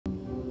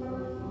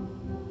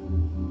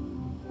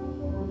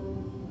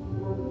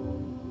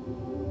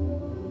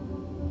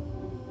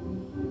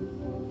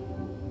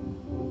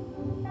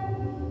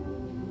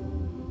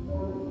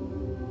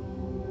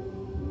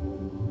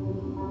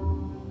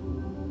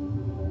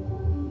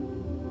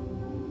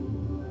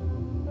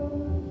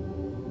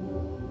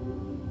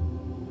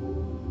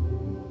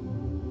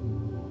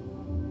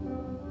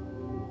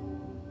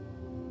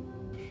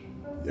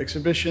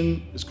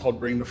exhibition is called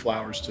Bring the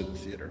Flowers to the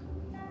Theater.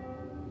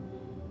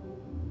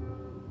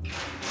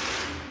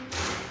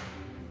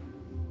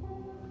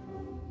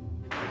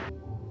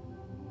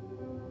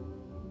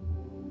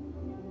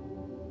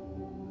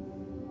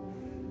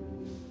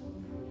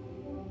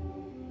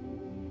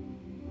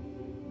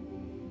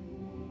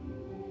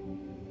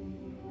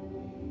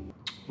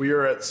 We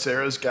are at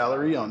Sara's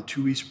Gallery on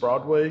 2 East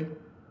Broadway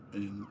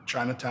in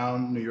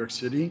Chinatown, New York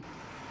City.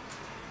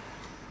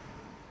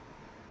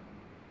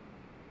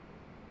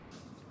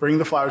 Bring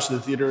the Flowers to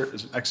the Theater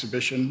is an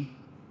exhibition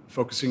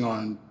focusing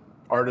on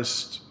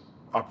artists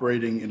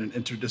operating in an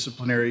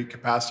interdisciplinary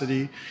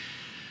capacity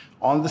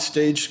on the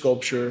stage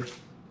sculpture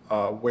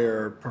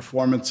where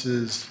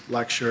performances,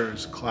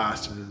 lectures,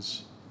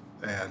 classes,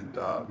 and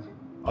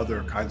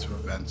other kinds of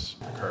events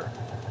occur.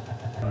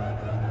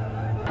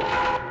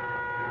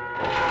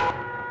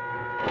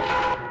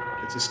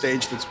 It's a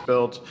stage that's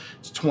built,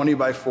 it's 20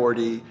 by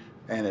 40,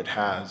 and it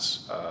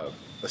has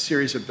a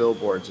series of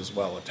billboards as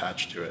well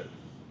attached to it.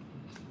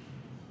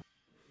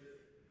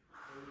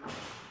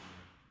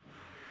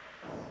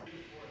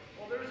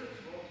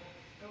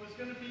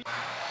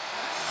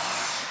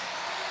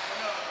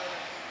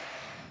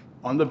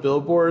 On the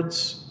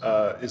billboards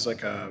is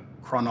like a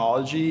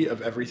chronology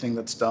of everything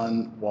that's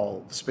done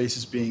while the space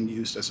is being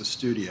used as a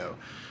studio.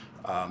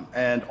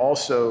 And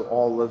also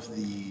all of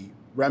the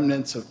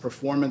remnants of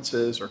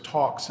performances or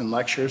talks and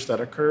lectures that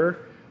occur,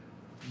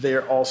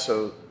 they're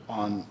also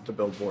on the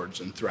billboards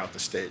and throughout the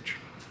stage.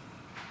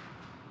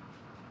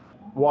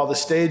 While the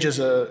stage as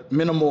a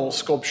minimal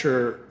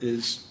sculpture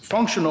is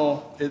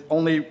functional, it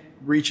only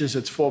reaches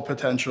its full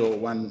potential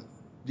when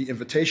the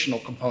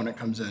invitational component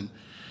comes in.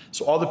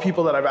 So all the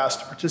people that I've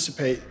asked to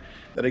participate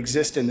that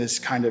exist in this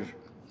kind of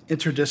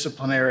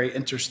interdisciplinary,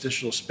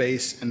 interstitial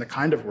space and the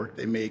kind of work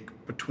they make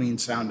between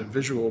sound and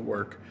visual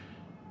work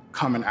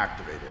come and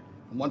activate it.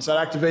 And once that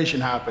activation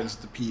happens,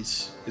 the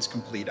piece is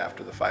complete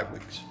after the 5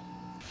 weeks.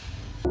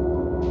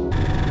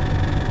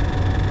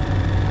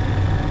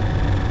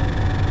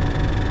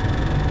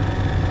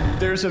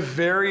 There's a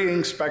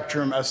varying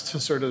spectrum as to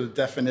sort of the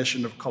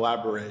definition of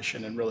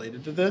collaboration and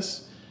related to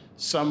this.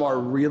 Some are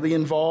really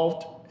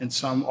involved, and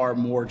some are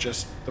more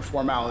just the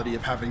formality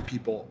of having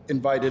people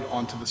invited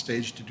onto the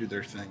stage to do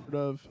their thing.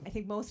 I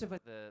think most of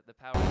it, the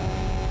power.